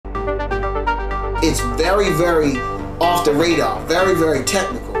it's very, very off the radar, very, very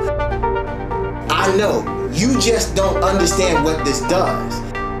technical. I know, you just don't understand what this does.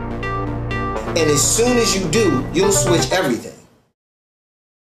 And as soon as you do, you'll switch everything.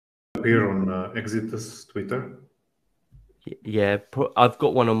 Appear on Exitus Twitter? Yeah, I've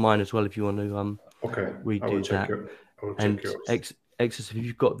got one on mine as well if you want to okay. redo that. I will and check yours. Exodus, if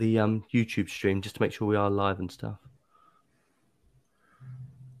you've got the YouTube stream, just to make sure we are live and stuff.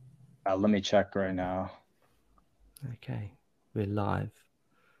 Let me check right now. Okay, we're live.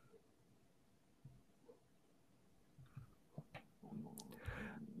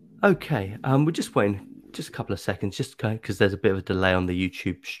 Okay, we're just waiting just a couple of seconds, just because there's a bit of a delay on the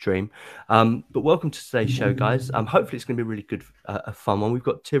YouTube stream. But welcome to today's show, guys. Hopefully it's going to be a really good, a fun one. We've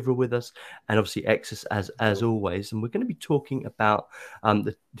got Tivra with us, and obviously Exus as always, and we're going to be talking about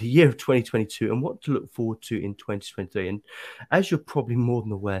the year of 2022 and what to look forward to in 2023. And as you're probably more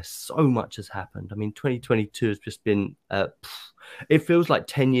than aware, so much has happened. I mean, 2022 has just been it feels like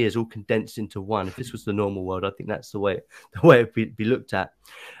 10 years all condensed into one. If this was the normal world, I think that's the way it'd be looked at.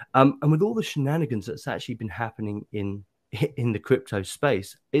 And with all the shenanigans that's actually been happening in the crypto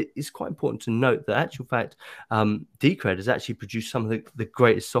space, it's quite important to note that, actual fact, Decred has actually produced some of the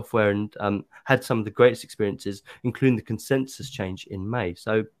greatest software and had some of the greatest experiences, including the consensus change in May.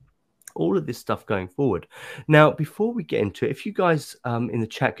 So all of this stuff going forward. Now, before we get into it, if you guys in the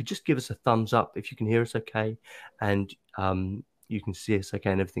chat could just give us a thumbs up if you can hear us okay, and you can see us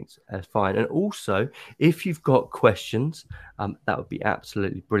okay and everything's fine. And also, if you've got questions, that would be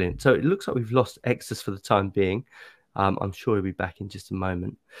absolutely brilliant. So it looks like we've lost Exus for the time being. I'm sure he'll be back in just a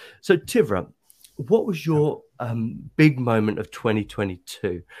moment. So Tivra, what was your big moment of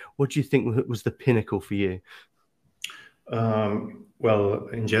 2022? What do you think was the pinnacle for you? Well,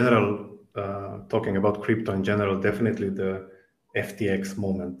 in general, talking about crypto in general, definitely the FTX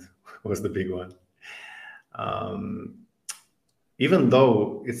moment was the big one. Even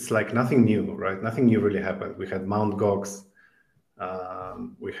though it's like nothing new, right? Nothing new really happened. We had Mt. Gox,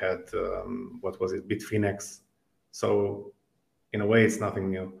 we had, what was it, Bitfinex. So in a way, it's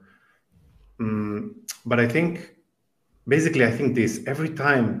nothing new. But I think, basically, I think every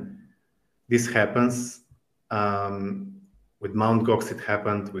time this happens, with Mt. Gox, it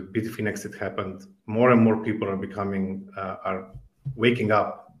happened, with Bitfinex, it happened, more and more people are waking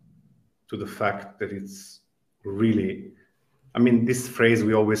up to the fact that it's really, I mean, this phrase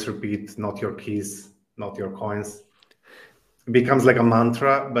we always repeat, not your keys, not your coins. It becomes like a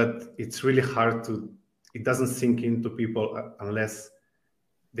mantra, but it's really hard it doesn't sink into people unless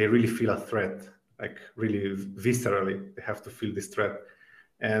they really feel a threat, like really viscerally, they have to feel this threat.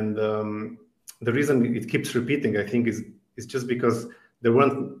 And the reason it keeps repeating, I think, is just because there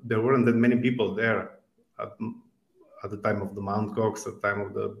weren't that many people there at the time of the Mt. Gox, at the time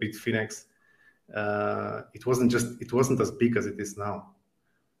of the Bitfinex. It wasn't as big as it is now.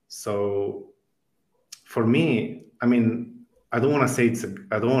 So for me, I mean, I don't want to say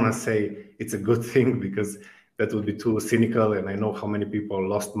it's a good thing, because that would be too cynical, and I know how many people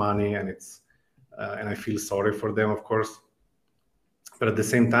lost money, and and I feel sorry for them, of course. But at the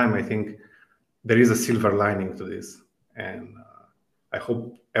same time, I think there is a silver lining to this, and I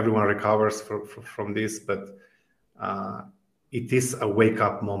hope everyone recovers from this. But it is a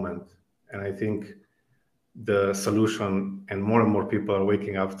wake-up moment. And I think the solution, and more people are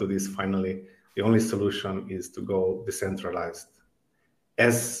waking up to this finally, the only solution is to go decentralized,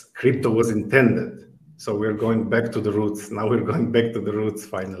 as crypto was intended. So we're going back to the roots. Now we're going back to the roots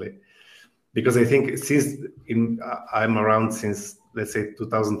finally. Because I think I'm around since, let's say,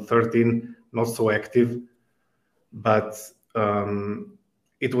 2013, not so active, but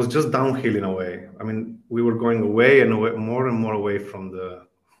it was just downhill in a way. I mean, we were going away and away, more and more away from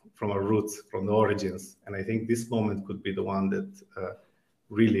our roots, from the origins. And I think this moment could be the one that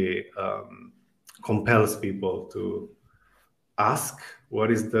really compels people to ask, what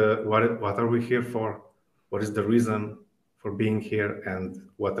are we here for? What is the reason for being here? And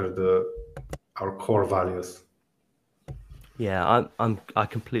what are our core values? Yeah, I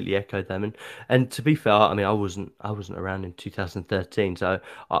completely echo them, and to be fair, I mean, I wasn't around in 2013, so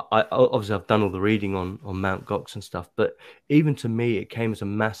I obviously I've done all the reading on Mt. Gox and stuff, but even to me, it came as a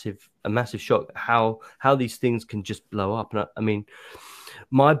massive shock how these things can just blow up. And I mean,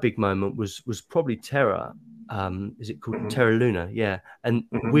 my big moment was probably Terra. Is it called Terra Luna? Yeah, and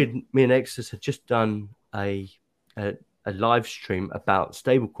me and Exodus had just done a live stream about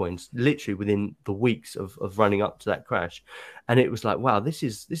stablecoins, literally within the weeks of running up to that crash, and it was like, wow, this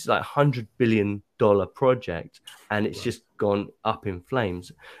is like $100 billion project, and it's just gone up in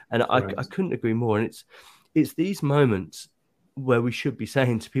flames. And I couldn't agree more. And it's these moments where we should be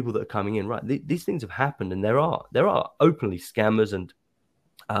saying to people that are coming in, right, these things have happened, and there are openly scammers and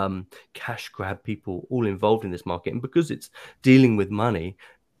cash grab people all involved in this market. And because it's dealing with money,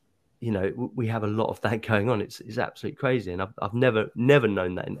 you know, we have a lot of that going on. It's absolutely crazy. And I've never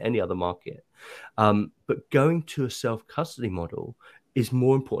known that in any other market. But going to a self-custody model is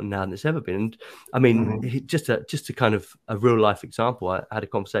more important now than it's ever been. And I mean, just a kind of a real life example, I had a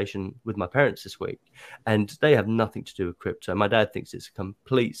conversation with my parents this week, and they have nothing to do with crypto. My dad thinks it's a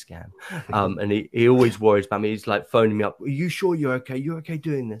complete scam. And he always worries about me. He's like phoning me up. Are you sure you're okay? You're okay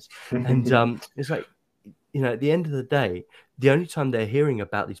doing this? And it's like, you know, at the end of the day, the only time they're hearing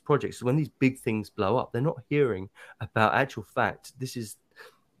about these projects is when these big things blow up. They're not hearing about actual fact. This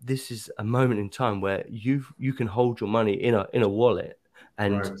is a moment in time where you can hold your money in a wallet,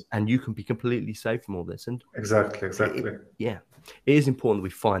 and you can be completely safe from all this. And exactly. It is important that we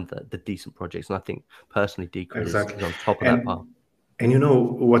find the decent projects, and I think personally Decred is on top of that part. And you know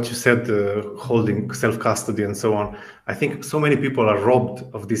what you said, holding self-custody and so on. I think so many people are robbed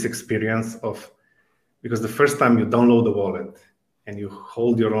of this experience because the first time you download the wallet and you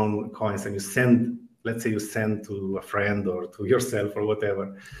hold your own coins and you send, let's say you send to a friend or to yourself or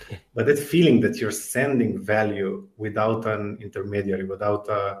whatever, but that feeling that you're sending value without an intermediary, without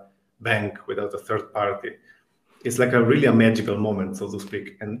a bank, without a third party, it's like a magical moment, so to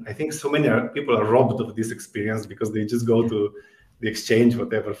speak. And I think so many people are robbed of this experience because they just go to the exchange,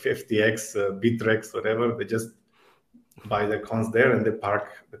 whatever, FTX, Bittrex, whatever, they just buy their coins there and they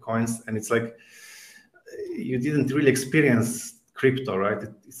park the coins. And it's like, you didn't really experience crypto, right?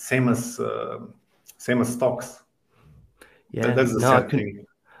 It's same as stocks. Yeah, that's the sad thing.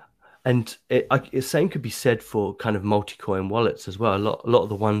 And the same could be said for kind of multi-coin wallets as well. A lot of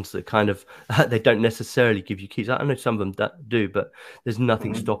the ones that kind of they don't necessarily give you keys. I know some of them that do, but there's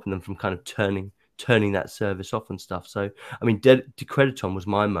nothing stopping them from kind of turning that service off and stuff. So I mean, Decrediton was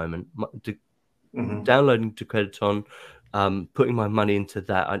my moment. Downloading Decrediton, putting my money into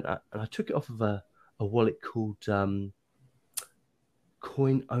that, and I took it off of a wallet called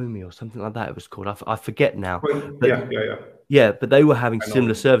Coinomi or something like that. It was called. I forget now. Yeah, but they were having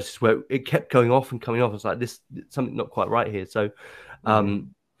similar services where it kept going off and coming off. I was like, this something not quite right here. So,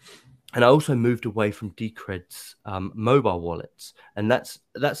 and I also moved away from Decred's mobile wallets, and that's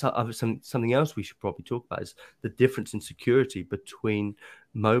something else we should probably talk about is the difference in security between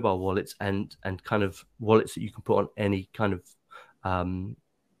mobile wallets and kind of wallets that you can put on any kind of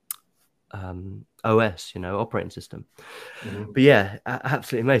OS, operating system. But yeah,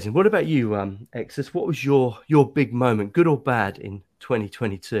 absolutely amazing. What about you, Exodus? What was your big moment, good or bad, in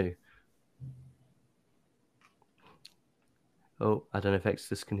 2022? Oh, I don't know if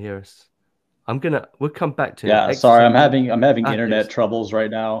Exodus can hear us. We'll come back to yeah. Exodus. Sorry, I'm having internet troubles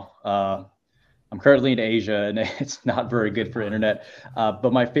right now. I'm currently in Asia and it's not very good for internet.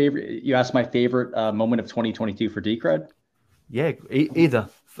 But you asked my favorite moment of 2022 for Decred? Yeah, either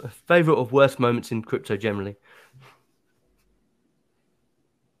favorite or worst moments in crypto generally.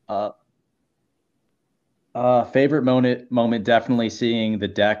 Favorite moment, definitely seeing the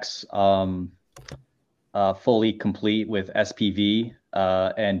DEX fully complete with SPV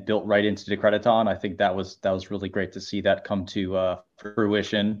and built right into Decrediton. I think that was really great to see that come to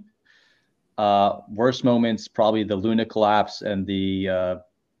fruition. Worst moments, probably the Luna collapse and the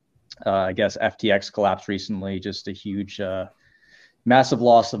I guess FTX collapse recently. Just a huge massive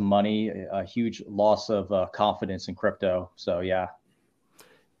loss of money, a huge loss of confidence in crypto. So yeah.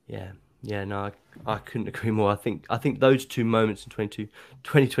 No, I couldn't agree more. I think those two moments in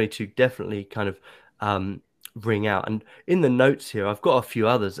 2022 definitely kind of ring out. And in the notes here, I've got a few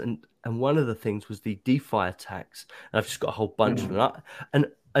others, and one of the things was the DeFi attacks, and I've just got a whole bunch of them. And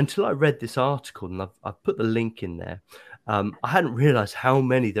until I read this article, and I've put the link in there, I hadn't realized how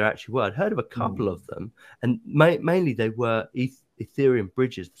many there actually were. I'd heard of a couple of them, and mainly they were Ethereum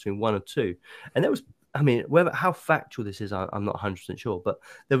bridges between 1 and 2. And there was, I mean, how factual this is, I'm not 100% sure, but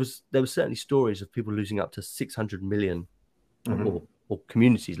there was certainly stories of people losing up to 600 million or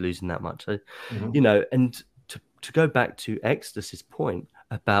communities losing that much. So, and to go back to Exodus's point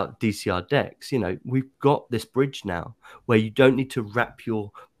about DCR DEX, we've got this bridge now where you don't need to wrap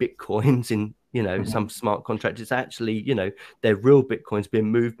your Bitcoins in, some smart contract. It's actually, they're real Bitcoins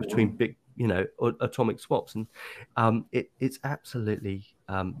being moved between atomic swaps, and it's absolutely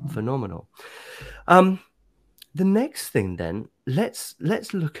phenomenal. The next thing then, let's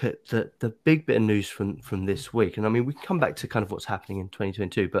look at the big bit of news from this week. And I mean, we can come back to kind of what's happening in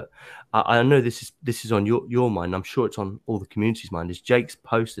 2022, but I know this is on your mind. I'm sure it's on all the community's mind. Is Jake's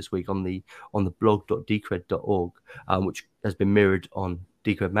post this week on the blog.decred.org, which has been mirrored on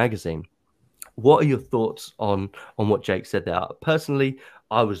Decred magazine, What are your thoughts on what Jake said there? Personally,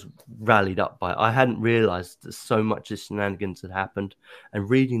 I was rallied up by it. I hadn't realized that so much of shenanigans had happened, and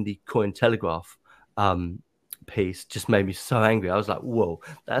reading the Cointelegraph piece just made me so angry. I was like, whoa,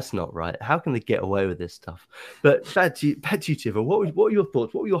 that's not right. How can they get away with this stuff? But back to you, Tivra. What were your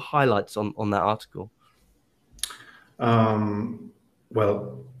thoughts? What were your highlights on that article?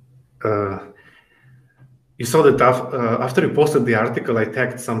 You saw that after you posted the article, I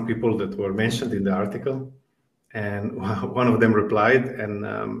tagged some people that were mentioned in the article, and one of them replied, and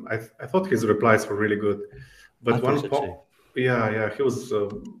I thought his replies were really good. But he was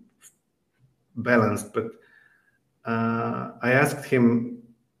balanced. But I asked him,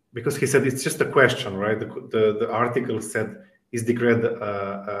 because he said it's just a question, right? The article said, is Decred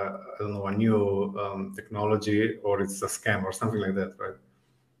I don't know, a new technology, or it's a scam or something like that, right?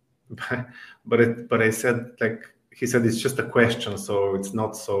 But I said, like, he said it's just a question, so it's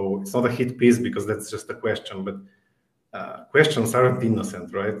not a hit piece because that's just a question. But questions aren't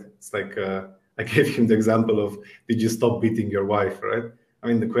innocent, right? It's like I gave him the example of, did you stop beating your wife, right? I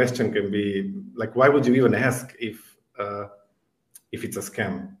mean, the question can be like, why would you even ask if it's a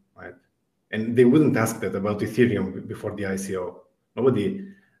scam, right? And they wouldn't ask that about Ethereum before the ICO. Nobody,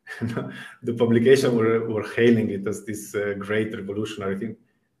 the publication were hailing it as this great revolutionary thing.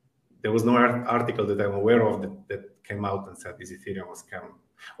 There was no article that I'm aware of that came out and said, is Ethereum a scam?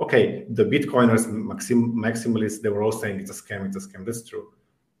 Okay, the Bitcoiners, maximalists, they were all saying it's a scam, that's true.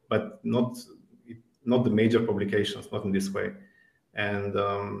 But not the major publications, not in this way. And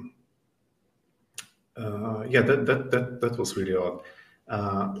that was really odd.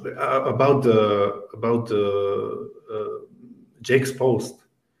 About Jake's post,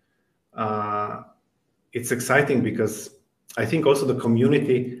 it's exciting because I think also the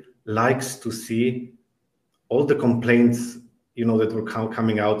community likes to see all the complaints, that were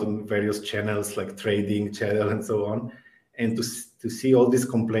coming out on various channels like trading channel and so on, and to see all these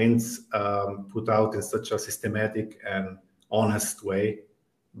complaints put out in such a systematic and honest way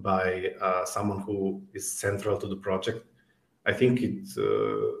by someone who is central to the project. I think it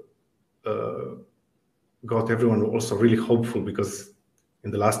got everyone also really hopeful, because in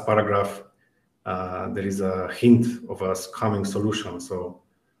the last paragraph there is a hint of a coming solution. So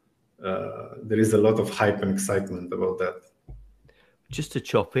there is a lot of hype and excitement about that. Just to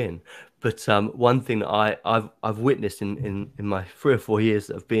chop in, but one thing that I've witnessed in my 3 or 4 years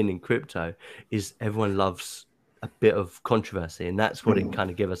of being in crypto is everyone loves a bit of controversy, and that's what it kind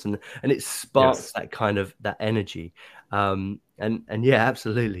of gives us, and it sparks that kind of that energy. And yeah,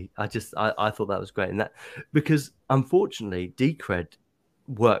 absolutely. I thought that was great, and that because unfortunately Decred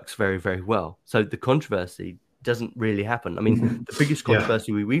works very, very well, so the controversy doesn't really happen. I mean, the biggest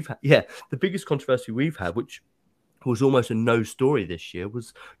controversy we've had, which was almost a no story this year,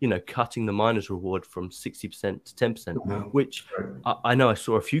 was cutting the miners reward from 60% to 10%, which I know I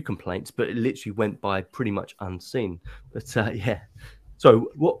saw a few complaints, but it literally went by pretty much unseen. But yeah.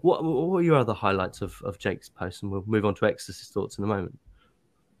 So what were your other highlights of Jake's post? And we'll move on to Exodus's thoughts in a moment.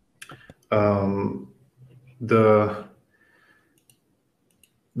 The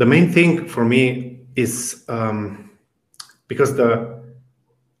main thing for me is because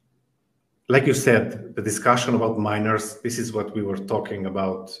like you said, the discussion about miners, this is what we were talking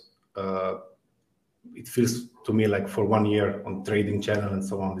about. It feels to me like for 1 year on trading channel and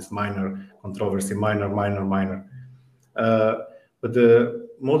so on, this miner controversy, miner. But the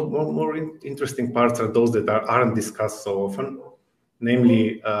more interesting parts are those that aren't discussed so often,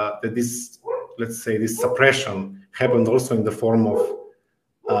 namely that this, let's say, this suppression happened also in the form of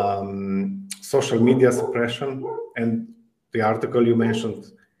social media suppression, and the article you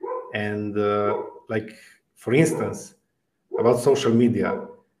mentioned. And like, for instance, about social media,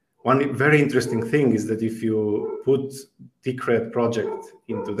 one very interesting thing is that if you put Decred project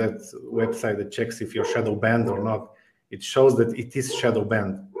into that website that checks if you're shadow banned or not, it shows that it is shadow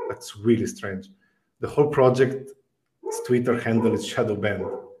banned. That's really strange. The whole project's Twitter handle is shadow banned.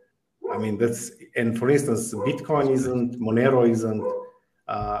 I mean, and for instance, Bitcoin isn't, Monero isn't.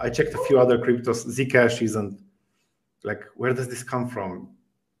 I checked a few other cryptos, Zcash isn't. Like, where does this come from?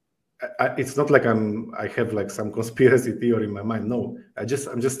 It's not like I have like some conspiracy theory in my mind. No, I'm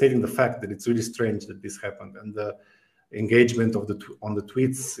just stating the fact that it's really strange that this happened, and the engagement of on the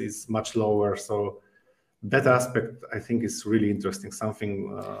tweets is much lower. So that aspect, I think, is really interesting.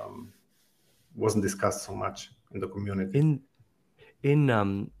 Something wasn't discussed so much in the community. In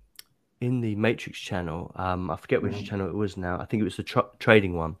the Matrix channel, I forget which channel it was now. I think it was the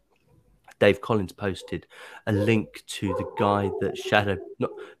trading one. Dave Collins posted a link to the guy that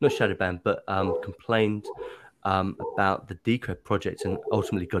not shadow banned, but complained about the Decred project and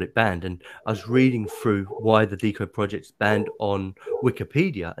ultimately got it banned. And I was reading through why the Decred project's banned on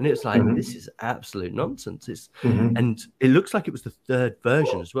Wikipedia, and it's like, this is absolute nonsense. And it looks like it was the third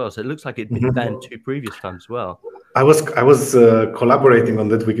version as well, so it looks like it'd been banned 2 previous times as well. I was collaborating on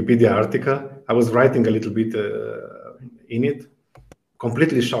that Wikipedia article. I was writing a little bit in it.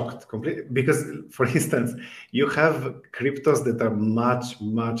 Completely shocked, because, for instance, you have cryptos that are much,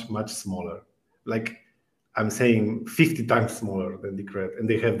 much, much smaller. Like, I'm saying 50 times smaller than Decred, and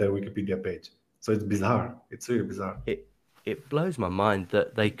they have their Wikipedia page. So it's bizarre. It's really bizarre. It blows my mind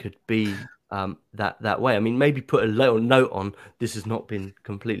that they could be that way. I mean, maybe put a little note on this has not been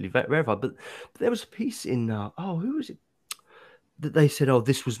completely verified, but there was a piece in who was it that they said,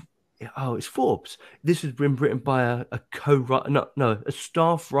 it's Forbes. This has been written by a co-writer, a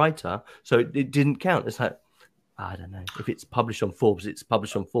staff writer, so it didn't count. It's like, I don't know. If it's published on Forbes, it's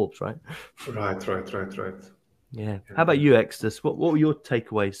published on Forbes, right? Right. Yeah. How about you, Exodus? What were your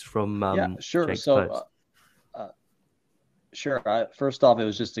takeaways from sure. Jake's So, post? Sure. First off, it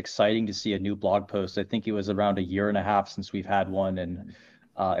was just exciting to see a new blog post. I think it was around a year and a half since we've had one, and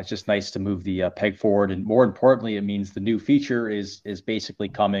it's just nice to move the peg forward. And more importantly, it means the new feature is basically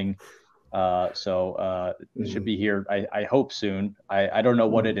coming. So it should be here, I hope, soon. I don't know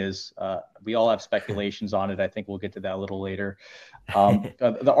what it is. We all have speculations on it. I think we'll get to that a little later.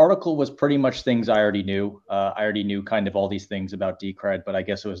 The article was pretty much things I already knew. I already knew kind of all these things about Decred, but I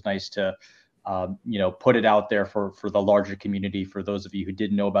guess it was nice to put it out there for the larger community, for those of you who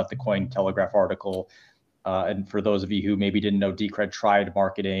didn't know about the Cointelegraph article, and for those of you who maybe didn't know, Decred tried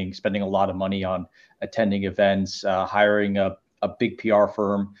marketing, spending a lot of money on attending events, hiring a big PR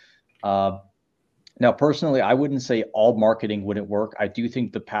firm. Now, personally, I wouldn't say all marketing wouldn't work. I do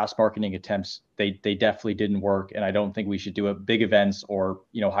think the past marketing attempts, they definitely didn't work. And I don't think we should do big events or,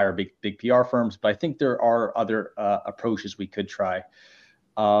 hire big PR firms. But I think there are other approaches we could try.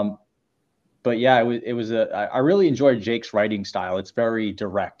 But yeah, I really enjoyed Jake's writing style. It's very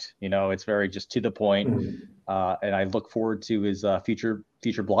direct, it's very just to the point. And I look forward to his future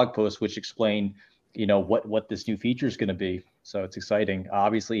blog posts, which explain, what this new feature is going to be. So it's exciting.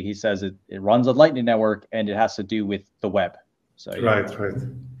 Obviously, he says it runs on Lightning Network and it has to do with the web. So Right.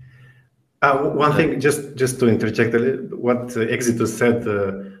 One thing, just to interject what Exodus said.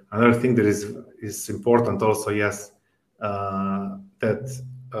 Another thing that is important also, yes, that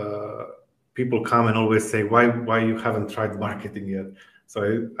people come and always say, why you haven't tried marketing yet?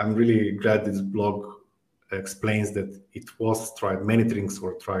 So I'm really glad this blog explains that it was tried. Many things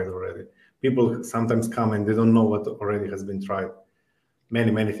were tried already. People sometimes come and they don't know what already has been tried.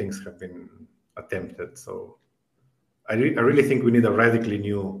 Many things have been attempted. So I really think we need a radically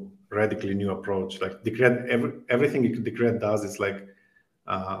new approach. Like Decred, everything Decred does is like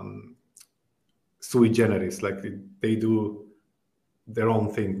sui generis. Like they do their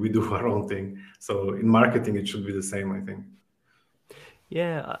own thing, we do our own thing. So in marketing, it should be the same, I think.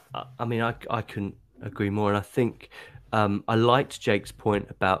 Yeah, I mean, I couldn't agree more. And I think I liked Jake's point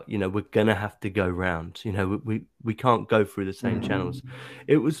about, we're going to have to go round. We can't go through the same channels.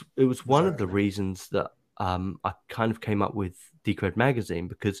 It was one of the reasons that I kind of came up with Decred Magazine,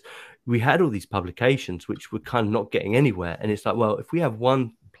 because we had all these publications which were kind of not getting anywhere. And it's like, well, if we have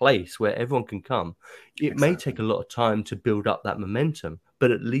one place where everyone can come, it may take a lot of time to build up that momentum,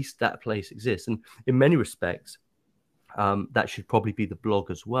 but at least that place exists. And in many respects, that should probably be the blog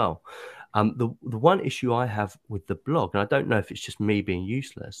as well. The one issue I have with the blog, and I don't know if it's just me being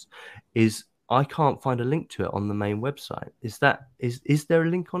useless, is I can't find a link to it on the main website. Is there a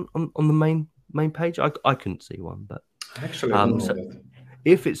link on the main page? I couldn't see one, but actually, I don't know that.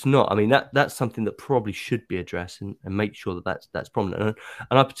 If it's not, I mean, that's something that probably should be addressed and make sure that that's prominent.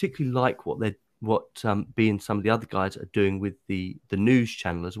 And I particularly like what B and some of the other guys are doing with the news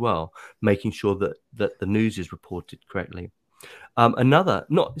channel as well, making sure that the news is reported correctly.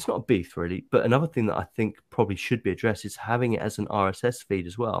 It's not a beef really, but another thing that I think probably should be addressed is having it as an RSS feed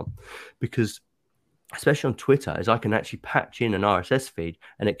as well, because especially on Twitter, is I can actually patch in an RSS feed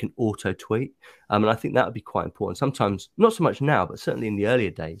and it can auto tweet. And I think that would be quite important. Sometimes, not so much now, but certainly in the earlier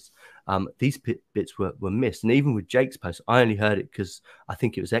days, these bits were missed. And even with Jake's post, I only heard it because I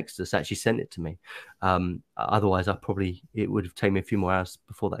think it was Exodus actually sent it to me. Otherwise, it would have taken me a few more hours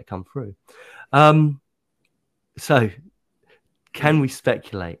before that come through. So can we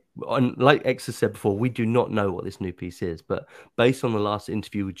speculate? And like Exodus said before, we do not know what this new piece is, but based on the last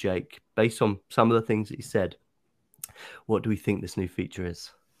interview with Jake, based on some of the things that he said, what do we think this new feature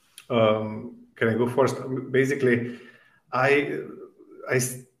is? Can I go first? Basically, I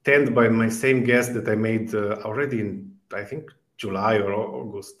stand by my same guess that I made already in, I think, July or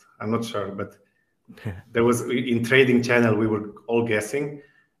August. I'm not sure, but there was in trading channel, we were all guessing.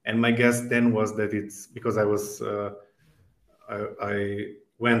 And my guess then was that it's because I was, I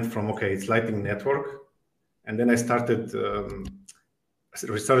went from, okay, it's Lightning Network. And then I started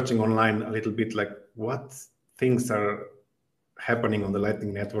researching online a little bit, like what things are happening on the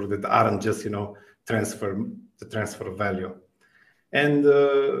Lightning Network that aren't just, transfer value. And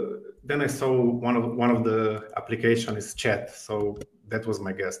then I saw one of the application is chat. So that was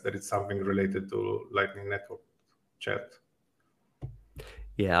my guess, that it's something related to Lightning Network chat.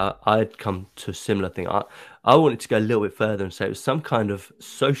 Yeah, I'd come to a similar thing. I wanted to go a little bit further and say it was some kind of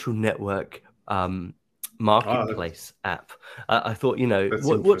social network marketplace app. I thought,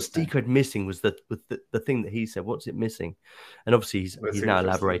 what's Decred missing was the thing that he said. What's it missing? And obviously he's now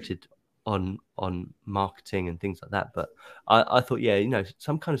elaborated on marketing and things like that. But I thought,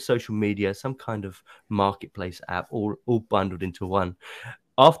 some kind of social media, some kind of marketplace app, all bundled into one.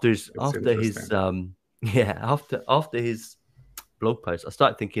 After his blog post, I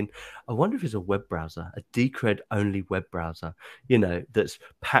started thinking, I wonder if it's a web browser, a Decred only web browser, that's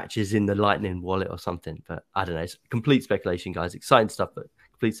patches in the Lightning wallet or something. But I don't know. It's complete speculation, guys. Exciting stuff, but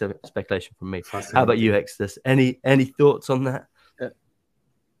complete speculation from me. How about you, Exodus? Any thoughts on that?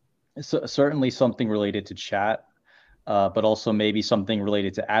 So, certainly something related to chat, but also maybe something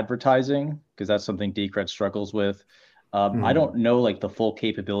related to advertising, because that's something Decred struggles with. I don't know like the full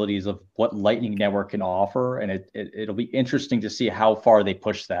capabilities of what Lightning Network can offer, and it'll be interesting to see how far they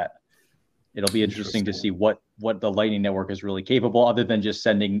push that. It'll be interesting to see what the Lightning Network is really capable, other than just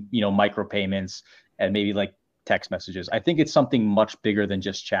sending micropayments and maybe like text messages. I think it's something much bigger than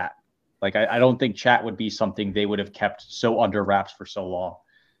just chat. Like I don't think chat would be something they would have kept so under wraps for so long.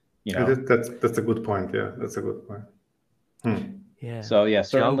 That's a good point. Yeah, that's a good point. Yeah. So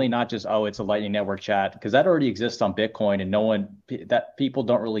certainly not just, it's a Lightning Network chat, because that already exists on Bitcoin, and people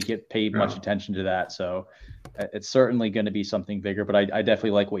don't really get paid much attention to that. So it's certainly going to be something bigger. But I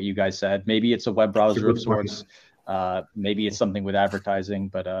definitely like what you guys said. Maybe it's a web browser of sorts. Maybe it's something with advertising,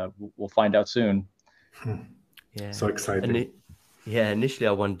 but we'll find out soon. Yeah. So exciting. Initially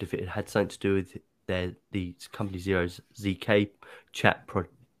I wondered if it had something to do with the Company Zero's ZK chat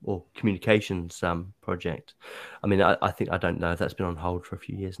or communications project. I mean, I don't know if that's been on hold for a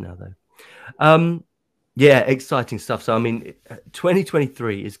few years now, though. Exciting stuff. So, I mean,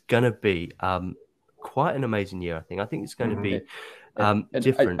 2023 is going to be quite an amazing year, I think. I think it's going to be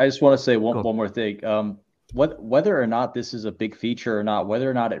different. I just want to say one more thing. Whether or not this is a big feature or not, whether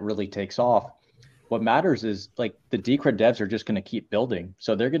or not it really takes off, what matters is like the Decred devs are just going to keep building.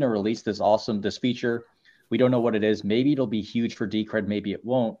 So they're going to release this feature. We don't know what it is. Maybe it'll be huge for Decred. Maybe it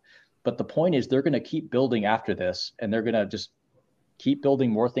won't. But the point is they're going to keep building after this, and they're going to just keep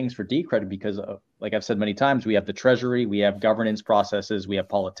building more things for Decred because, like I've said many times, we have the treasury, we have governance processes, we have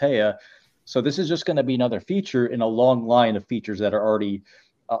Politeia. So this is just going to be another feature in a long line of features that are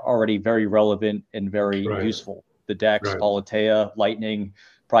already very relevant and very useful. The DEX, Politeia, Lightning,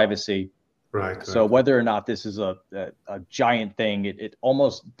 privacy. Right. So whether or not this is a giant thing, it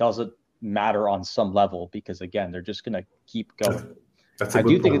almost doesn't matter on some level, because again, they're just going to keep going. I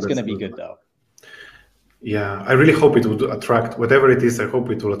do think it's going to be good though. Yeah, I really hope it would attract, whatever it is, I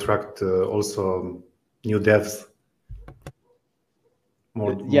hope it will attract also new devs.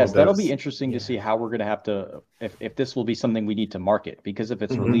 More that'll be interesting to see how we're going to have to, if this will be something we need to market, because if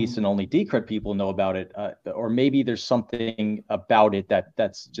it's released and only Decred people know about it, or maybe there's something about it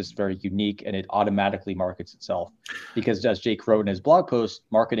that's just very unique and it automatically markets itself, because as Jake wrote in his blog post,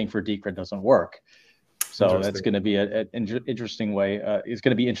 marketing for Decred doesn't work. So that's going to be an interesting way. It's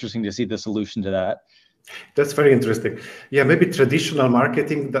going to be interesting to see the solution to that. That's very interesting. Yeah, maybe traditional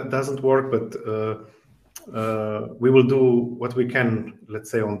marketing that doesn't work, but we will do what we can,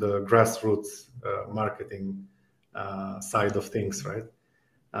 let's say, on the grassroots marketing side of things, right?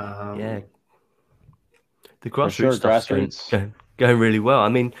 The grassroots stuff's going really well. I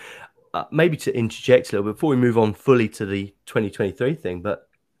mean, maybe to interject a little bit before we move on fully to the 2023 thing, but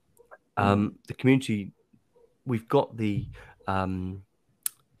the community, we've got the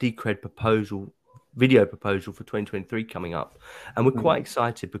Decred video proposal for 2023 coming up, and we're quite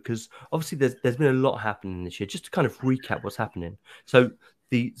excited because obviously there's been a lot happening this year. Just to kind of recap what's happening, so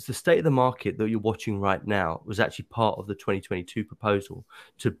the state of the market that you're watching right now was actually part of the 2022 proposal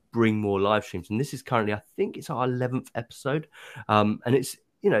to bring more live streams, and this is currently, I think it's our 11th episode, and it's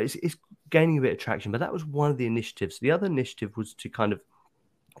it's gaining a bit of traction. But that was one of the initiatives. The other initiative was to kind of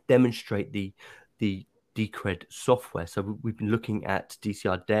demonstrate the Decred software. So we've been looking at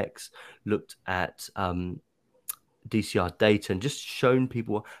DCR DEX, looked at DCR data and just shown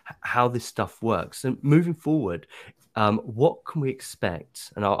people how this stuff works. And moving forward, what can we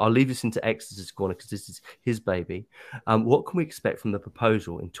expect? And I'll leave this into X's corner because this is his baby. What can we expect from the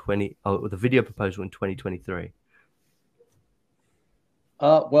proposal in the video proposal in 2023?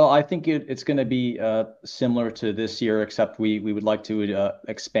 Well, I think it's going to be similar to this year, except we would like to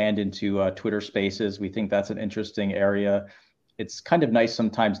expand into Twitter Spaces. We think that's an interesting area. It's kind of nice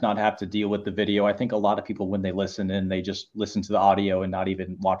sometimes not have to deal with the video. I think a lot of people, when they listen in, they just listen to the audio and not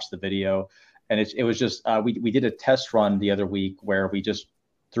even watch the video. And it was just, we did a test run the other week where we just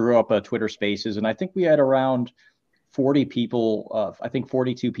threw up a Twitter Spaces. And I think we had around 40 people, I think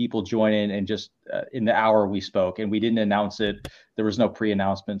 42 people join in, and just in the hour we spoke, and we didn't announce it. There was no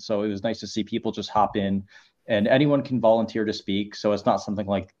pre-announcement. So it was nice to see people just hop in, and anyone can volunteer to speak. So it's not something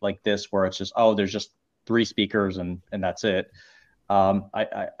like this where it's just, oh, there's just 3 speakers and that's it.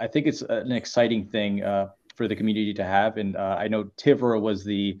 I think it's an exciting thing for the community to have. And I know Tivra was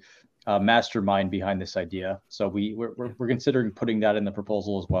the mastermind behind this idea. So we're considering putting that in the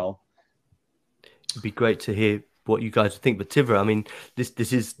proposal as well. It'd be great to hear what you guys think. But Tivra, I mean,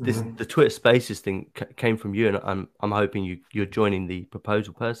 the Twitter Spaces thing came from you, and I'm hoping you're joining the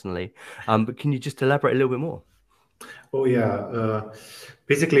proposal personally. But can you just elaborate a little bit more? Oh yeah,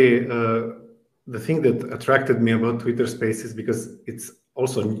 basically the thing that attracted me about Twitter Spaces, because it's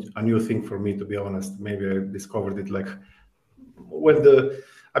also a new thing for me, to be honest. Maybe I discovered it like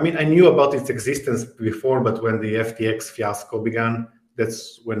when I knew about its existence before, but when the FTX fiasco began,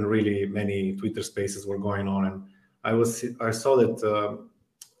 that's when really many Twitter Spaces were going on. And I saw that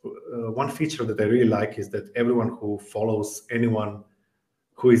one feature that I really like is that everyone who follows anyone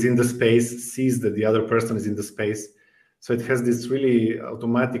who is in the space sees that the other person is in the space. So it has this really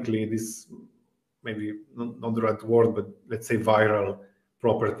automatically, this maybe not the right word, but let's say viral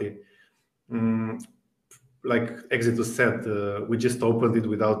property. Like Exitus said, we just opened it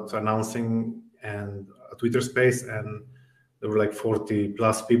without announcing and a Twitter Space, and there were like 40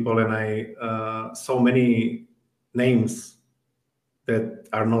 plus people, and I saw many names that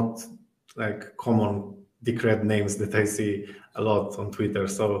are not like common Decred names that I see a lot on Twitter.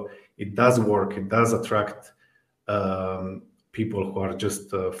 So it does work. It does attract people who are just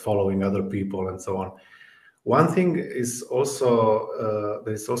following other people and so on. One thing is also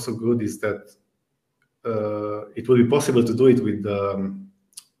that is also good is that it will be possible to do it with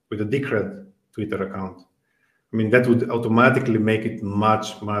a Decred Twitter account. I mean, that would automatically make it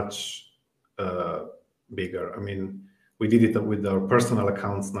much bigger. I mean, we did it with our personal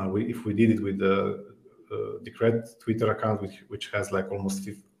accounts now. If we did it with the Decred Twitter account, which has like almost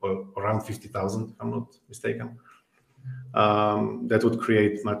around 50,000, if I'm not mistaken, that would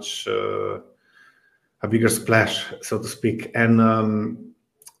create much a bigger splash, so to speak. And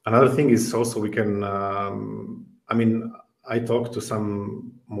another thing is also we can. I mean, I talked to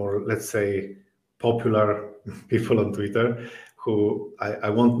some more, let's say, popular people on Twitter who I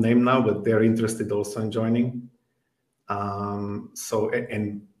won't name now, but they're interested also in joining. So,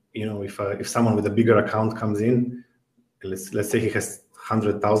 and you know, if someone with a bigger account comes in, let's say he has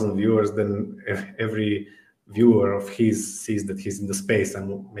 100,000 viewers, then every viewer of his sees that he's in the space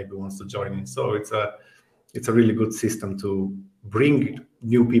and maybe wants to join in. So it's a really good system to bring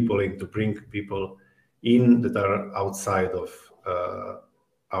new people in, to bring people in that are outside of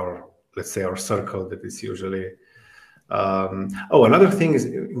our, let's say, our circle that is usually. Another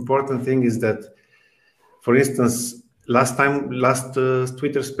important thing is that, for instance, last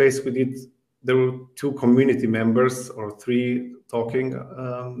Twitter Space we did, there were 2 community members or 3 talking,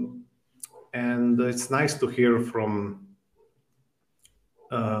 and it's nice to hear from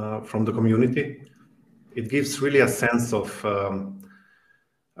the community. It gives really a sense of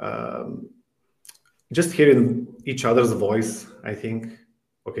just hearing each other's voice, I think.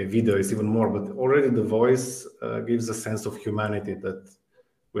 Okay, video is even more, but already the voice gives a sense of humanity, that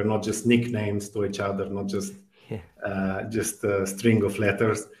we're not just nicknames to each other, not just a string of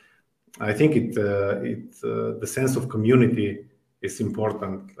letters. I think the sense of community is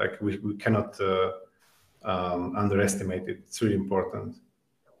important. Like we cannot underestimate it. It's really important,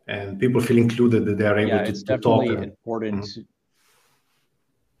 and people feel included, that they are able to talk. It's definitely important.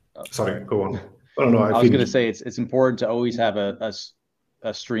 Sorry, go on. I don't know. I was going to say it's important to always have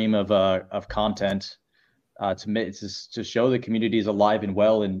a stream of content to show the community is alive and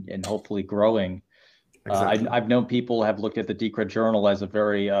well and hopefully growing. Exactly. I've known people have looked at the Decred Journal as a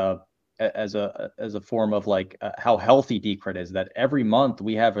very as a form of like how healthy Decred is, that every month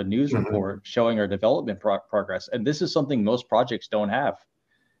we have a news report showing our development progress, and this is something most projects don't have.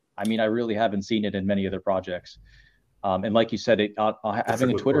 I mean, I really haven't seen it in many other projects. And like you said,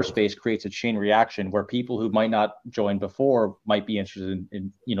 having a Twitter space creates a chain reaction where people who might not join before might be interested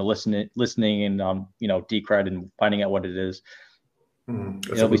in listening and Decred and finding out what it is.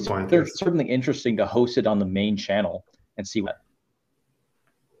 That's a good point. There's something interesting to host it on the main channel and see what.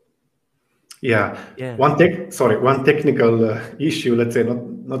 Yeah. One technical issue, let's say,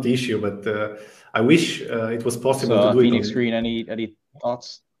 not issue, but I wish it was possible to do Phoenix Screen, any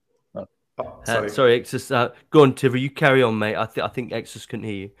thoughts? Sorry, Exus. Go on, Tivra. You carry on, mate. I think Exus couldn't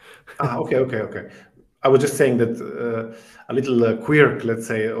hear you. Okay. I was just saying that a little quirk, let's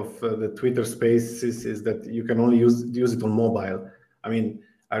say, of the Twitter Spaces is that you can only use it on mobile. I mean,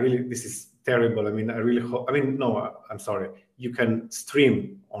 this is terrible. I mean, no, I'm sorry. You can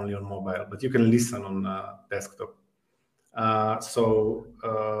stream only on mobile, but you can listen on desktop. I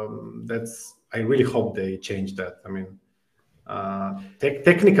really hope they change that. I mean,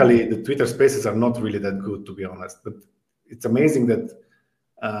 technically, the Twitter Spaces are not really that good, to be honest. But it's amazing that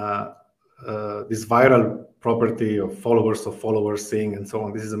this viral property of followers seeing and so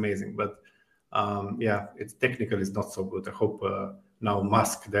on. This is amazing. But it's technically it's not so good. I hope now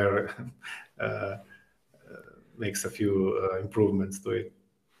Musk there makes a few improvements to it.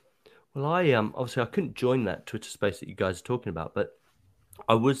 Well, obviously I couldn't join that Twitter space that you guys are talking about, but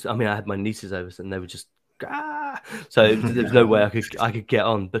I had my nieces over and they were just so there's no way I could get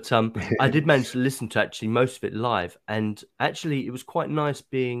on. But I did manage to listen to actually most of it live, and actually it was quite nice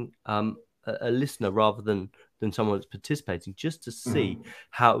being a listener rather than someone that's participating, just to see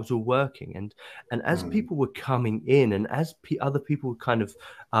how it was all working. And as people were coming in and as other people were kind of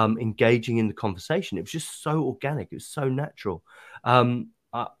engaging in the conversation, it was just so organic. It was so natural. I'd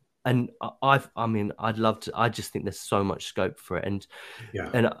love to. I just think there's so much scope for it, and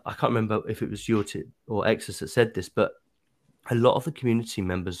I can't remember if it was you or Exus that said this, but a lot of the community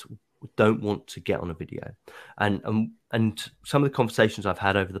members don't want to get on a video, and some of the conversations I've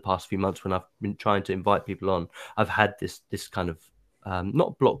had over the past few months when I've been trying to invite people on, I've had this kind of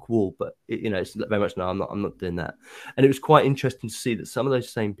not block wall, but it's very much no, I'm not doing that. And it was quite interesting to see that some of those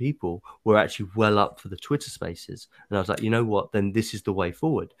same people were actually well up for the Twitter Spaces, and I was like, you know what, then this is the way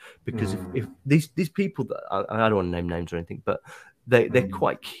forward, because if these people that I don't want to name names or anything, but they're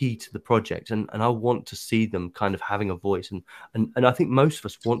quite key to the project, and I want to see them kind of having a voice, and I think most of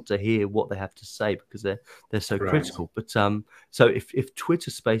us want to hear what they have to say because they're so critical. But so if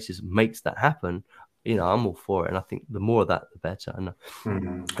Twitter Spaces makes that happen, I'm all for it, and I think the more of that, the better.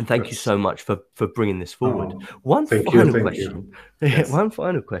 And thank you so much for bringing this forward. One final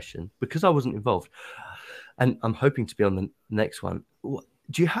question, because I wasn't involved, and I'm hoping to be on the next one.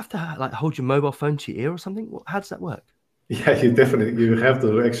 Do you have to hold your mobile phone to your ear or something? How does that work? Yeah, you have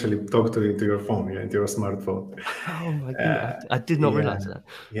to actually talk to your phone, into your smartphone. Oh my goodness, I did not realize that.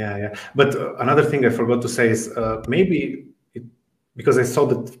 Yeah. But another thing I forgot to say is because I saw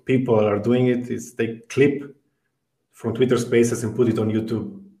that people are doing it, is they clip from Twitter Spaces and put it on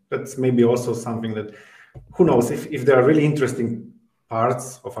YouTube. That's maybe also something that, who knows, if there are really interesting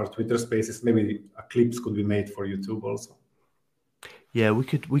parts of our Twitter Spaces, maybe clips could be made for YouTube also. Yeah, we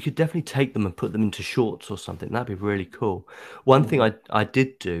could definitely take them and put them into shorts or something. That'd be really cool. One thing I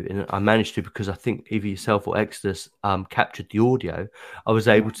did do, and I managed to, because I think either yourself or Exodus captured the audio, I was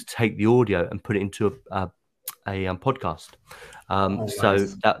able to take the audio and put it into a podcast. So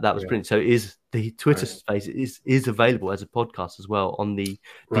nice. that was brilliant. So is the Twitter Space is available as a podcast as well on the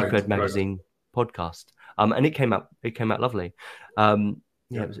Decred Magazine podcast. And it came out lovely.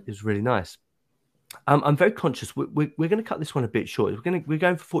 It was really nice. I'm very conscious. We're going to cut this one a bit short. We're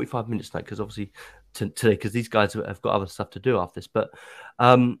going for 45 minutes tonight because obviously today, because these guys have got other stuff to do after this. But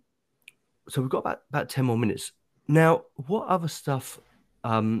so we've got about 10 more minutes. Now, what other stuff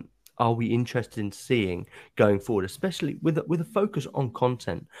are we interested in seeing going forward, especially with a focus on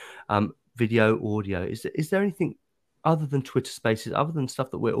content, video, audio? Is there anything other than Twitter Spaces, other than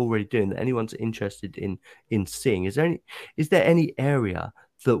stuff that we're already doing, that anyone's interested in seeing? Is there any area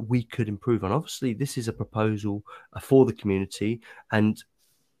that we could improve on? Obviously, this is a proposal for the community, and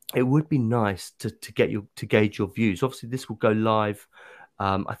it would be nice to gauge your views. Obviously, this will go live.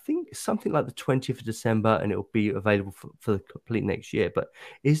 I think something like the 20th of December, and it will be available for the complete next year. But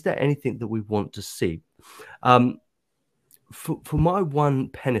is there anything that we want to see? For my one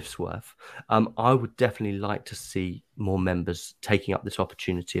penneth's worth, I would definitely like to see more members taking up this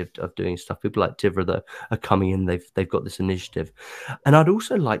opportunity of doing stuff. People like Tivra that are coming in, they've got this initiative. And I'd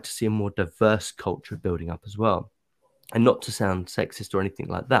also like to see a more diverse culture building up as well. And not to sound sexist or anything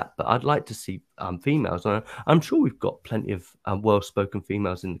like that, but I'd like to see females. I'm sure we've got plenty of well-spoken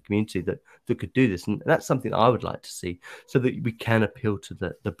females in the community that could do this. And that's something I would like to see, so that we can appeal to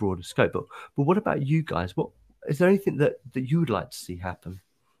the broader scope. But what about you guys? is there anything that you would like to see happen?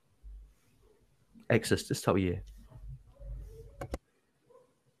 Exodus, let's start with you.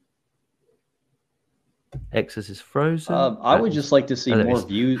 Exodus is frozen. I would just like to see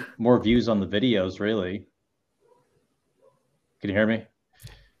more views on the videos. Really, can you hear me?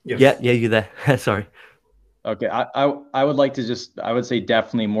 Yes. Yeah, you're there. Sorry. Okay, I would like to I would say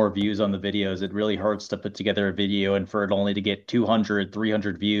definitely more views on the videos. It really hurts to put together a video and for it only to get 200,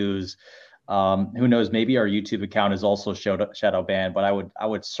 300 views. Who knows? Maybe our YouTube account is also shadow banned, but I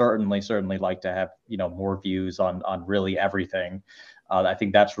would certainly like to have, you know, more views on really everything. I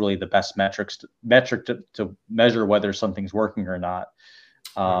think that's really the best metric to measure whether something's working or not.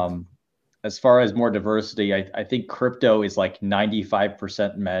 As far as more diversity, I think crypto is like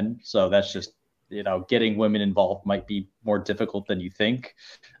 95% men. So that's just, you know, getting women involved might be more difficult than you think.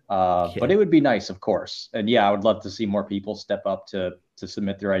 But it would be nice, of course. And yeah, I would love to see more people step up to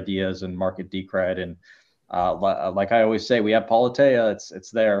submit their ideas and market Decred. And like I always say, we have Politeia.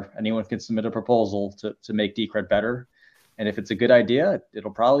 It's there. Anyone can submit a proposal to make Decred better. And if it's a good idea,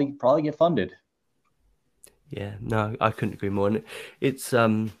 it'll probably get funded. Yeah, no, I couldn't agree more. And it's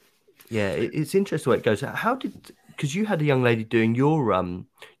it's interesting where it goes. How did, because you had a young lady doing your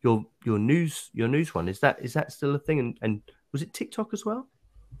news one. Is that still a thing? And was it TikTok as well?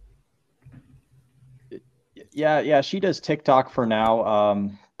 Yeah, she does TikTok for now.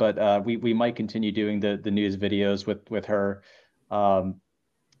 But we might continue doing the news videos with her.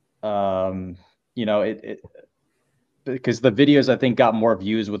 You know, because the videos I think got more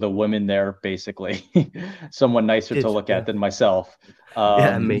views with a woman there, basically. Someone nicer to look at than myself.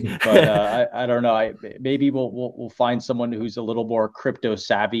 Me. But I don't know. Maybe we'll find someone who's a little more crypto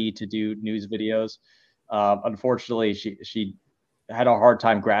savvy to do news videos. Unfortunately, she had a hard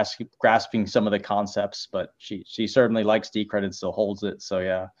time grasping some of the concepts, but she certainly likes Decred and still holds it. So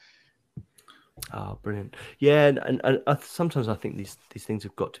yeah. Oh, brilliant! Yeah, and sometimes I think these things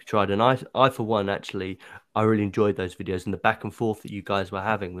have got to be tried. And I for one, actually, I really enjoyed those videos, and the back and forth that you guys were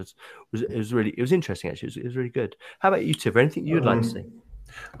having was interesting. Actually, it was really good. How about you, Tiver? Anything you'd like to see?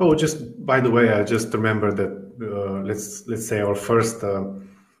 Oh, just by the way, I just remember that let's say our first.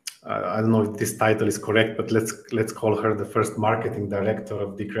 I don't know if this title is correct, but let's call her the first marketing director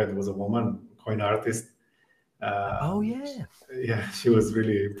of Decred was a woman, coin artist. Yeah, she was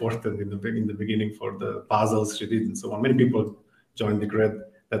really important in the beginning for the puzzles she did and so on. Many people joined Decred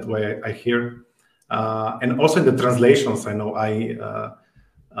that way, I hear, and also in the translations. I know I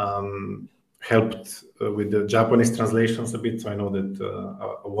helped with the Japanese translations a bit, so I know that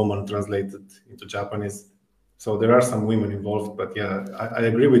a woman translated into Japanese. So there are some women involved, but yeah, I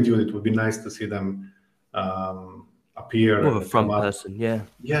agree with you. It would be nice to see them appear. More of a front person, yeah.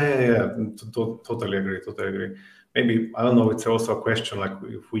 Yeah. Totally agree. Maybe, I don't know, it's also a question like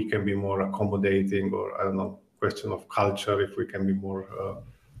if we can be more accommodating, or I don't know, question of culture, if we can be more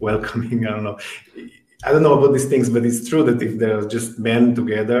welcoming. I don't know about these things, but it's true that if there are just men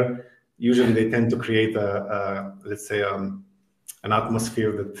together, usually they tend to create let's say an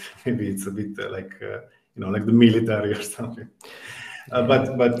atmosphere that maybe it's a bit like like the military or something.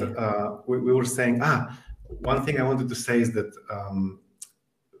 But we were saying one thing I wanted to say is that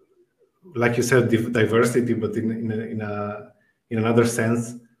like you said, diversity, but in another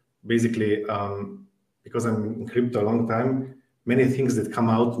sense, basically, because I'm in crypto a long time, many things that come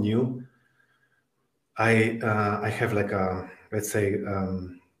out new, I have like let's say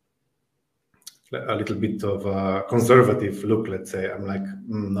a little bit of a conservative look. Let's say I'm like,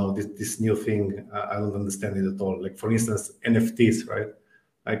 no, this new thing, I don't understand it at all. Like for instance, NFTs, right?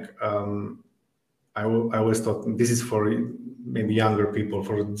 Like I always thought this is for maybe younger people,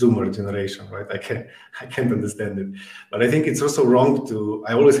 for Zoomer generation, right? I can't understand it, but I think it's also wrong to.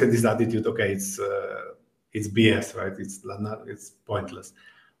 I always had this attitude. Okay, it's BS, right? It's pointless.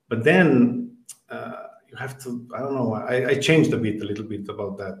 But then you have to. I don't know. I changed a little bit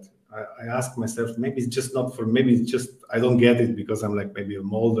about that. I asked myself, maybe it's just not for. Maybe it's just I don't get it because I'm like maybe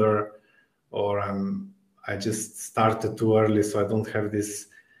I'm older, or I just started too early, so I don't have this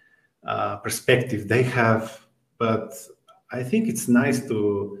perspective they have. But I think it's nice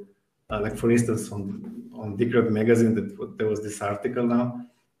to, like for instance, on Decred magazine, that there was this article now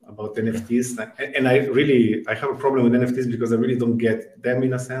about NFTs, and I have a problem with NFTs because I really don't get them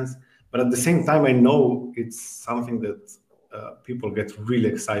in a sense. But at the same time, I know it's something that people get really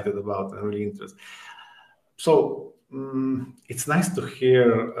excited about and really interested. So it's nice to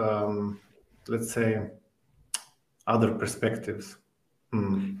hear, let's say, other perspectives.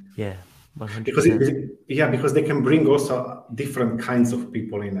 Yeah, 100%. Because they can bring also different kinds of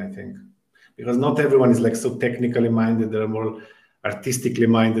people in, I think. Because not everyone is like so technically minded. There are more artistically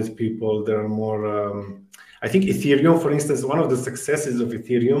minded people. There are more, I think Ethereum, for instance, one of the successes of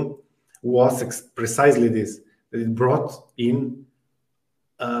Ethereum was precisely this, that it brought in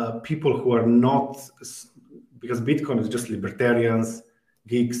people who are not, because Bitcoin is just libertarians,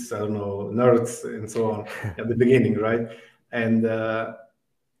 geeks, I don't know, nerds, and so on at the beginning, right? And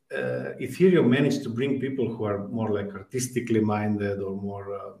Ethereum managed to bring people who are more like artistically minded or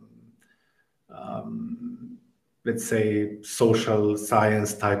more, let's say, social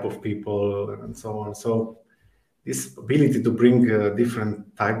science type of people and so on. So this ability to bring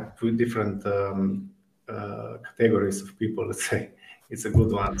different categories of people, let's say, it's a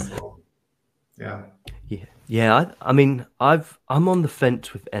good one. So yeah. Yeah. I mean, I'm on the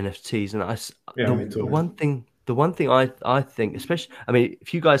fence with NFTs, and Me too. The one thing I think, especially, I mean,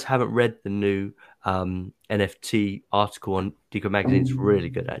 if you guys haven't read the new NFT article on Decred Magazine, it's really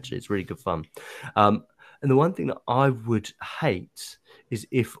good, actually. It's really good fun. And the one thing that I would hate is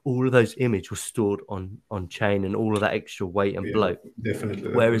if all of those images were stored on chain and all of that extra weight and bloat.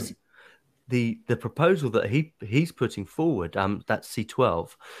 Definitely. Whereas the proposal that he's putting forward, that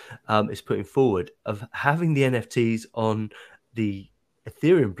C12 is putting forward, of having the NFTs on the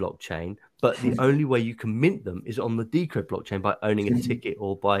Ethereum blockchain, but the only way you can mint them is on the Decred blockchain by owning a ticket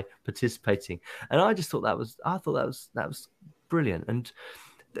or by participating. And I just thought that was brilliant. And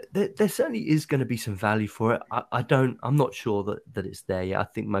there certainly is going to be some value for it. I'm not sure that it's there yet. I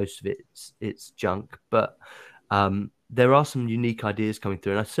think most of it's junk, but there are some unique ideas coming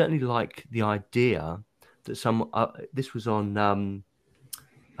through, and I certainly like the idea that this was on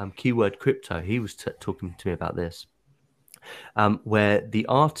Keyword Crypto. He was talking to me about this, where the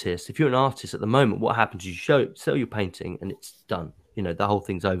artist, if you're an artist at the moment, what happens is you sell your painting and it's done. You know, the whole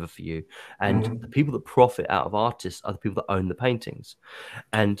thing's over for you. And the people that profit out of artists are the people that own the paintings.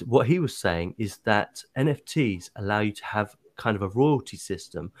 And what he was saying is that NFTs allow you to have kind of a royalty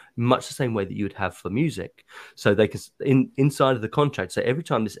system, much the same way that you would have for music. So they can, inside of the contract, say every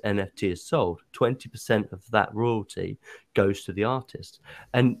time this NFT is sold, 20% of that royalty goes to the artist.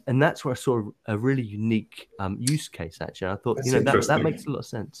 And that's where I saw a really unique use case, actually. And I thought, that makes a lot of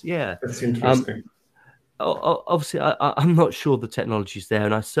sense. Yeah. That's interesting. Obviously, I'm not sure the technology is there,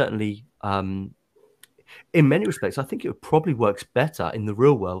 and I certainly, in many respects, I think it probably works better in the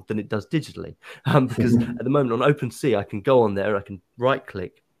real world than it does digitally. Because at the moment on OpenSea, I can go on there, I can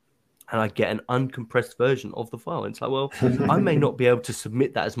right-click, and I get an uncompressed version of the file. And it's like, well, I may not be able to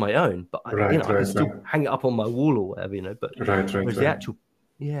submit that as my own, but I can still hang it up on my wall or whatever, But the actual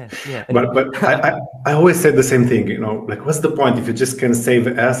But I always said the same thing, like, what's the point if you just can save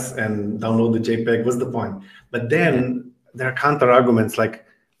S and download the JPEG? What's the point? But then there are counter arguments, like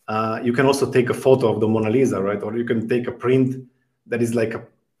you can also take a photo of the Mona Lisa, right? Or you can take a print that is like a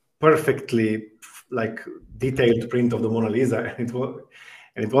perfectly detailed print of the Mona Lisa, and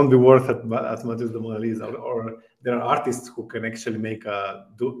it won't be worth as much as the Mona Lisa. Or there are artists who can actually make a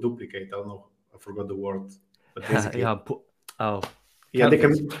duplicate. I don't know, I forgot the word, but basically, they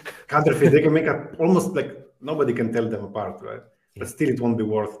can counterfeit. They can make almost like nobody can tell them apart, right? But still, it won't be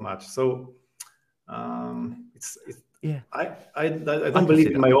worth much. So I don't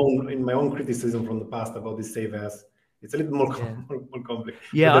believe in my own criticism from the past about this save as. It's a little more complex.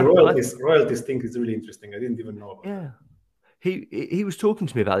 Yeah, but the royalties thing is really interesting. I didn't even know about that. He was talking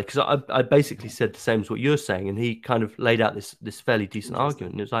to me about it because I basically said the same as what you're saying, and he kind of laid out this fairly decent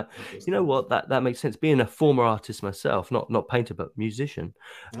argument. And it was like, you know what, that makes sense. Being a former artist myself, not painter but musician,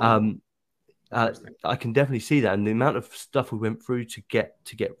 I can definitely see that. And the amount of stuff we went through to get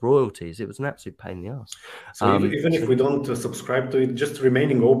royalties, it was an absolute pain in the ass. So even if we don't subscribe to it, just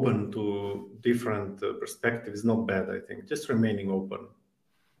remaining open to different perspectives is not bad. I think just remaining open.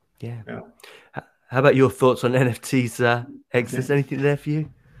 Yeah. How about your thoughts on NFTs, Exodus? Anything there for you?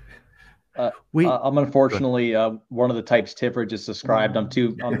 I'm unfortunately one of the types Tivra just described. I'm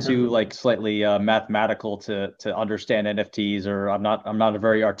too slightly mathematical to understand NFTs, or I'm not a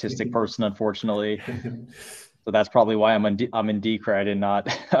very artistic person, unfortunately. So that's probably why I'm in Decred and not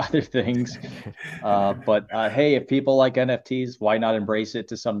other things. But hey, if people like NFTs, why not embrace it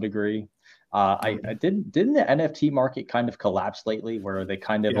to some degree? Didn't the NFT market kind of collapse lately, where they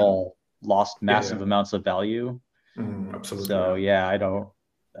kind of all lost massive amounts of value? Absolutely. So I don't.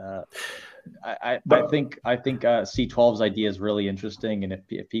 I think C12's idea is really interesting, and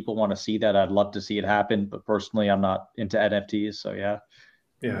if people want to see that, I'd love to see it happen. But personally, I'm not into NFTs, so yeah,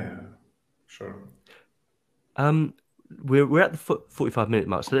 sure. We're at the 45-minute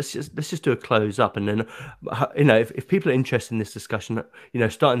mark, so let's just do a close up, and then if people are interested in this discussion,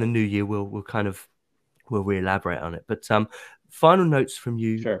 starting the new year, we'll re-elaborate on it. But final notes from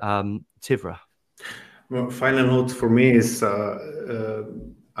you, sure. Tivra. Well, final note for me is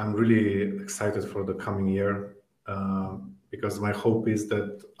I'm really excited for the coming year because my hope is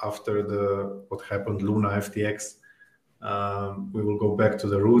that after what happened Luna FTX, we will go back to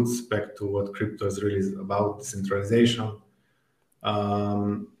the roots, back to what crypto is really about, decentralization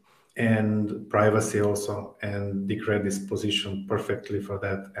and privacy also. And Decred is positioned perfectly for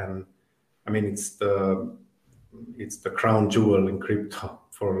that. And I mean, it's the crown jewel in crypto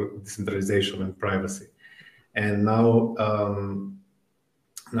for decentralization and privacy. And now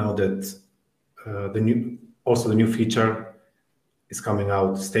that the new feature is coming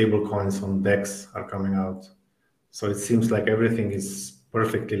out, stable coins on DEX are coming out. So it seems like everything is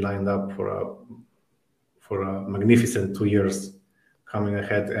perfectly lined up for a magnificent 2 years coming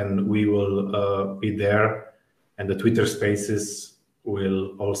ahead, and we will be there. And the Twitter Spaces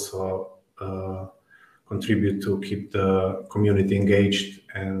will also contribute to keep the community engaged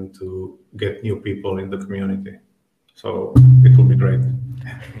and to get new people in the community. So it will be great.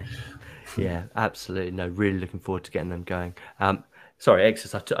 Yeah, absolutely. No, really looking forward to getting them going. Sorry,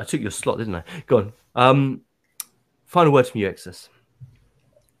 Exodus, I took your slot, didn't I? Go on. Final words from you, Exodus.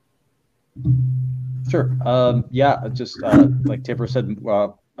 Sure. Yeah, just like Tipper said,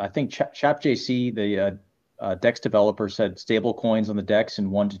 I think ChapJC, the DEX developer, said stable coins on the DEX in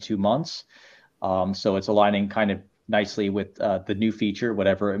 1 to 2 months. So it's aligning kind of nicely with the new feature,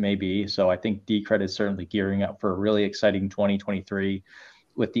 whatever it may be. So I think Decred is certainly gearing up for a really exciting 2023.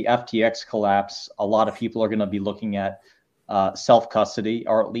 With the FTX collapse, a lot of people are going to be looking at self-custody,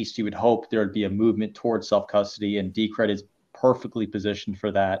 or at least you would hope there would be a movement towards self-custody, and Decred is perfectly positioned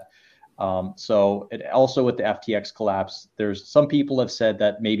for that. So also with the FTX collapse, there's some people have said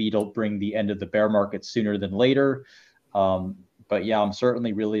that maybe it'll bring the end of the bear market sooner than later. But yeah, I'm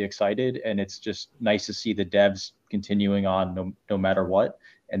certainly really excited, and it's just nice to see the devs continuing on no matter what,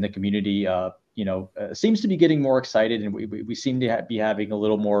 and the community seems to be getting more excited, and we seem to be having a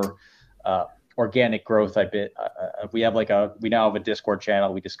little more organic growth. We now have a Discord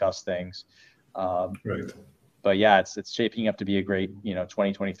channel. We discuss things. Right. But yeah, it's shaping up to be a great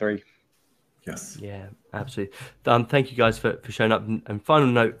 2023. Yes. Yeah, absolutely. Thank you guys for showing up. And final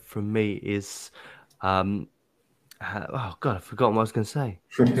note from me is, oh God, I've forgotten what I was going to say.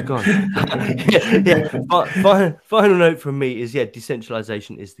 It's gone. Final note from me is,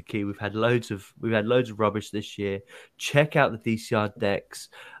 decentralization is the key. We've had loads of rubbish this year. Check out the DCR DEX.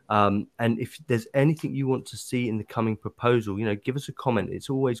 And if there's anything you want to see in the coming proposal, give us a comment. It's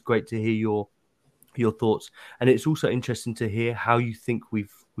always great to hear your thoughts, and it's also interesting to hear how you think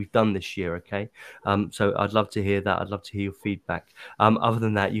we've done this year. Okay, so I'd love to hear that. I'd love to hear your feedback. Other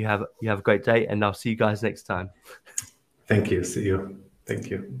than that, you have a great day, and I'll see you guys next time. Thank you. See you. Thank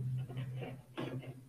you.